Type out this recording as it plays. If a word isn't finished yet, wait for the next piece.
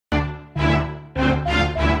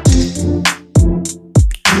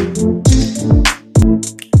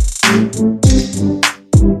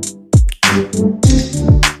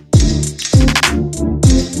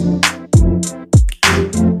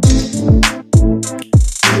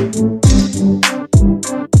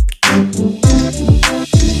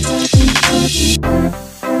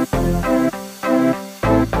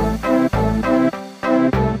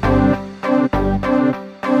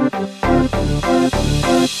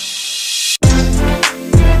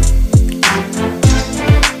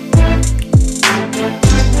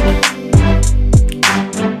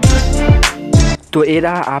तो ये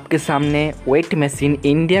रहा आपके सामने वेट मशीन,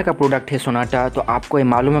 इंडिया का प्रोडक्ट है सोनाटा। तो आपको ये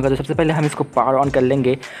मालूम होगा। तो सबसे पहले हम इसको पावर ऑन कर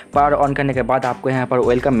लेंगे। पावर ऑन करने के बाद आपको यहाँ पर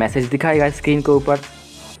वेलकम मैसेज दिखाएगा स्क्रीन के ऊपर।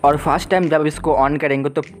 और फर्स्ट टाइम जब इसको ऑन करेंगे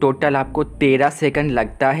तो टोटल आपको 13 सेकंड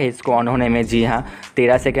लगता है इसको ऑन होने में। जी हाँ,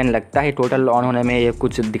 13 सेकंड लगता है टोटल ऑन होने में, ये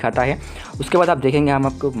कुछ दिखाता है। उसके बाद आप देखेंगे, हम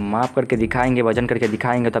आपको माप करके दिखाएंगे, वजन करके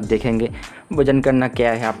दिखाएंगे, तब देखेंगे वजन करना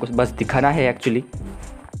क्या है, आपको बस दिखाना है एक्चुअली।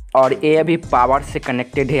 और ये अभी पावर से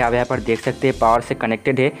कनेक्टेड है, आप यहाँ पर देख सकते हैं पावर से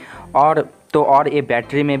कनेक्टेड है। और ये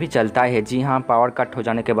बैटरी में भी चलता है। जी हाँ, पावर कट हो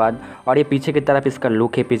जाने के बाद। और ये पीछे की तरफ इसका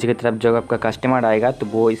लुक है, पीछे की तरफ जब आपका कस्टमर आएगा तो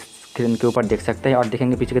वो इस स्क्रीन के ऊपर देख सकते हैं। और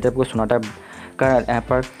देखेंगे पीछे की तरफ को सोनाटा का यहाँ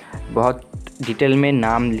पर बहुत डिटेल में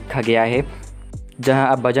नाम लिखा गया है। जहाँ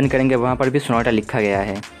आप वजन करेंगे वहाँ पर भी सोनाटा लिखा गया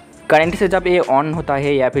है। करंट से जब ये ऑन होता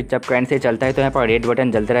है या फिर जब करंट से चलता है तो यहाँ पर रेड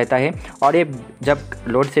बटन जलता रहता है। और ये जब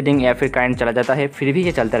लोड शेडिंग या फिर करंट चला जाता है फिर भी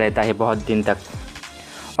ये चलता रहता है बहुत दिन तक।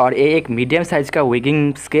 और ये एक मीडियम साइज़ का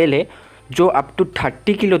वेइंग स्केल है जो अप टू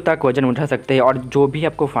 30 किलो तक वजन उठा सकते हैं। और जो भी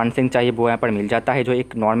आपको फंक्शन चाहिए वो यहाँ पर मिल जाता है, जो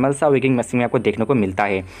एक नॉर्मल सा वेइंग मशीन में आपको देखने को मिलता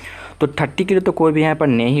है। तो 30 किलो तो कोई भी यहाँ पर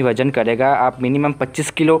नहीं वजन करेगा। आप मिनिमम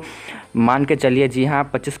 25 किलो मान के चलिए। जी हाँ,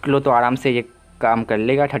 25 किलो तो आराम से ये काम कर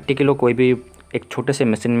लेगा। 30 किलो कोई भी एक छोटे से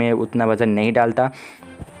मशीन में उतना वज़न नहीं डालता।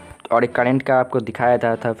 और एक करंट का आपको दिखाया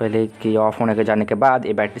था पहले कि ऑफ़ होने के जाने के बाद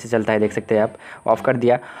ये बैटरी से चलता है, देख सकते हैं आप, ऑफ़ कर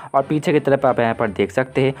दिया। और पीछे की तरफ आप यहाँ पर देख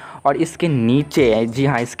सकते हैं। और इसके नीचे, जी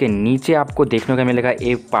हाँ, इसके नीचे आपको देखने को मिलेगा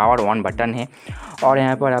एक पावर ऑन बटन है। और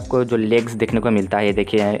यहाँ पर आपको जो लेग्स देखने को मिलता है,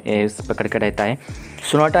 देखिए इस पकड़ कर रहता है।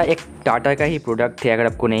 सोनाटा एक टाटा का ही प्रोडक्ट है। अगर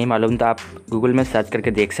आपको नहीं मालूम तो आप गूगल में सर्च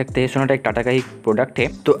करके देख सकते हैं। सोनाटा एक टाटा का ही प्रोडक्ट है।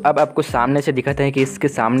 तो अब आपको सामने से दिखाते हैं कि इसके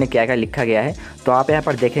सामने क्या क्या लिखा गया है। तो आप यहाँ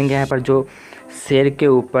पर देखेंगे, यहाँ पर जो शेर के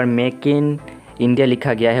ऊपर मेक इन इंडिया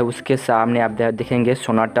लिखा गया है, उसके सामने आप देखेंगे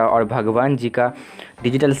सोनाटा और भगवान जी का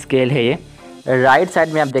डिजिटल स्केल है ये। राइट साइड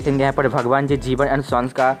में आप देखेंगे यहाँ पर भगवान जी जीवन एंड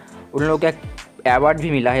सॉन्स का उन लोगों का अवार्ड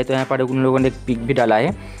भी मिला है। तो यहाँ पर उन लोगों ने एक पिक भी डाला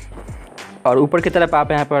है। और ऊपर की तरफ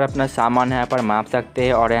आप यहाँ पर अपना सामान यहाँ पर माप सकते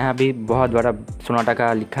हैं। और यहाँ भी बहुत बड़ा सोनाटा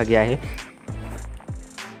का लिखा गया है।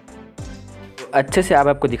 अच्छे से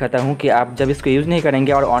आपको दिखाता हूँ कि आप जब इसको यूज़ नहीं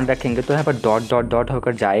करेंगे और ऑन रखेंगे तो यहाँ पर डॉट डॉट डॉट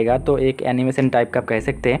होकर जाएगा। तो एक एनिमेशन टाइप का आप कह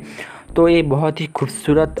सकते हैं। तो ये बहुत ही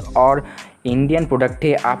खूबसूरत और इंडियन प्रोडक्ट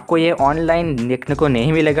है। आपको ये ऑनलाइन देखने को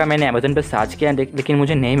नहीं मिलेगा। मैंने अमेज़न पर सर्च किया लेकिन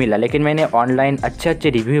मुझे नहीं मिला। लेकिन मैंने ऑनलाइन अच्छे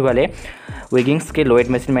रिव्यू वाले वेगिंग्स के वेट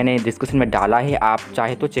मशीन मैंने डिस्क्रिप्शन में डाला है, आप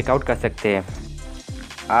चाहे तो चेकआउट कर सकते हैं।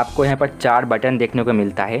 आपको यहाँ पर 4 बटन देखने को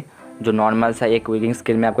मिलता है, जो नॉर्मल सा एक वेगिंग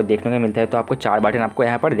स्केल में आपको देखने को मिलता है। तो आपको 4 बटन आपको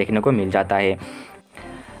यहाँ पर देखने को मिल जाता है।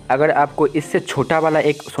 अगर आपको इससे छोटा वाला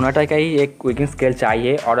एक सोनाटा का ही एक वेगिंग स्केल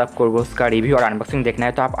चाहिए और आपको उसका रिव्यू और अनबॉक्सिंग देखना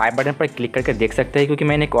है तो आप आई बटन पर क्लिक करके देख सकते हैं, क्योंकि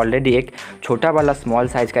मैंने ऑलरेडी एक छोटा वाला स्मॉल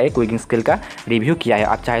साइज़ का एक वेगिंग स्केल का रिव्यू किया है।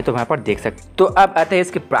 आप चाहे तो वहाँ पर देख सकते हैं। तो अब आते हैं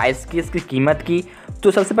इसके प्राइस की, इसकी कीमत की।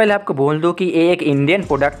 तो सबसे पहले आपको बोल दूँ कि ये एक इंडियन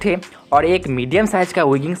प्रोडक्ट है और एक मीडियम साइज़ का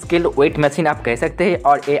वेगिंग स्केल वेट मशीन आप कह सकते हैं।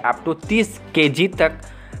 और ये अप टू 30 kg तक,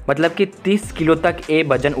 मतलब कि 30 किलो तक ये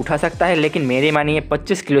वजन उठा सकता है। लेकिन मेरे मानिए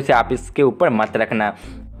 25 किलो से आप इसके ऊपर मत रखना।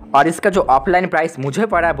 और इसका जो ऑफलाइन प्राइस मुझे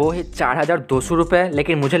पड़ा वो है 4200 रुपये।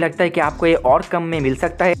 लेकिन मुझे लगता है कि आपको ये और कम में मिल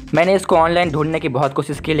सकता है। मैंने इसको ऑनलाइन ढूंढने की बहुत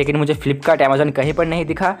कोशिश की लेकिन मुझे फ्लिपकार्ट, अमेज़न कहीं पर नहीं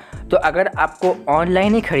दिखा। तो अगर आपको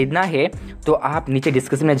ऑनलाइन ही ख़रीदना है तो आप नीचे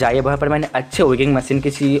डिस्क्रिप्शन में जाइए, वहाँ पर मैंने अच्छे वेगिंग मशीन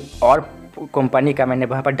किसी और कंपनी का मैंने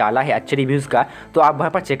वहाँ पर डाला है अच्छे रिव्यूज़ का। तो आप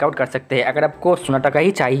वहाँ पर चेकआउट कर सकते हैं। अगर आपको सोनाटा का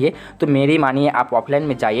ही चाहिए तो मेरी मानिए आप ऑफलाइन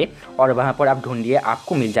में जाइए और वहाँ पर आप ढूंढिए,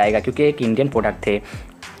 आपको मिल जाएगा, क्योंकि एक इंडियन प्रोडक्ट है।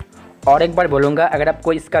 और एक बार बोलूँगा, अगर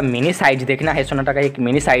आपको इसका मिनी साइज़ देखना है, सोनाटा का एक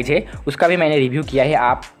मिनी साइज़ है, उसका भी मैंने रिव्यू किया है।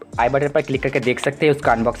 आप आई बटन पर क्लिक करके देख सकते हैं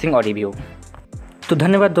उसका अनबॉक्सिंग और रिव्यू। तो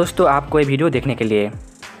धन्यवाद दोस्तों आपको ये वीडियो देखने के लिए।